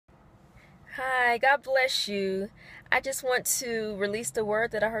Hi, God bless you. I just want to release the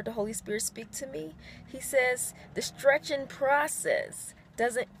word that I heard the Holy Spirit speak to me. He says the stretching process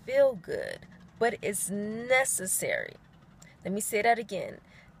doesn't feel good, but it's necessary. Let me say that again.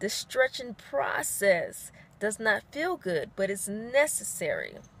 The stretching process does not feel good, but it's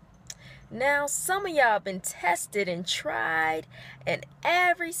necessary. Now, some of y'all have been tested and tried in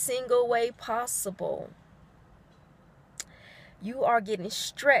every single way possible. You are getting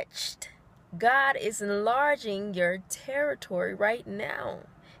stretched. God is enlarging your territory right now.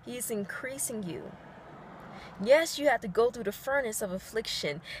 He's increasing you. Yes, you have to go through the furnace of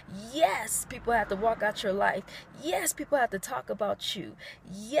affliction. Yes, people have to walk out your life. Yes, people have to talk about you.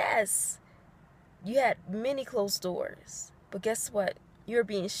 Yes, you had many closed doors. But guess what? You're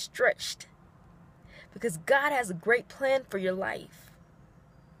being stretched because God has a great plan for your life.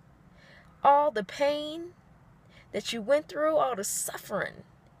 All the pain that you went through, all the suffering,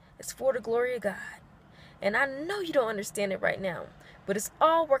 it's for the glory of God. And I know you don't understand it right now, but it's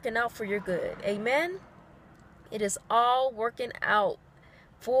all working out for your good. Amen? It is all working out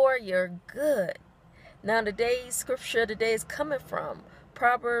for your good. Now, today's scripture today is coming from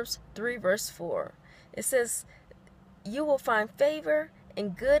Proverbs 3 verse 4. It says, you will find favor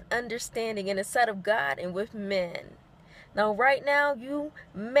and good understanding in the sight of God and with men. Now, right now, you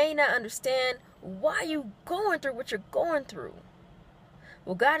may not understand why you're going through what you're going through.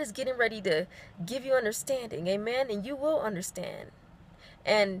 Well, God is getting ready to give you understanding, amen, and you will understand.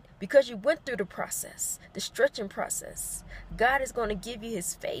 And because you went through the process, the stretching process, God is going to give you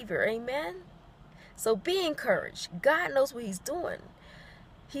his favor, amen. So be encouraged. God knows what he's doing.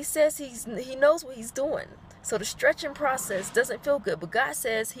 He says he knows what he's doing. So the stretching process doesn't feel good, but God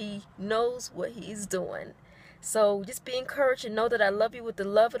says he knows what he's doing. So just be encouraged and know that I love you with the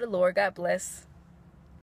love of the Lord. God bless.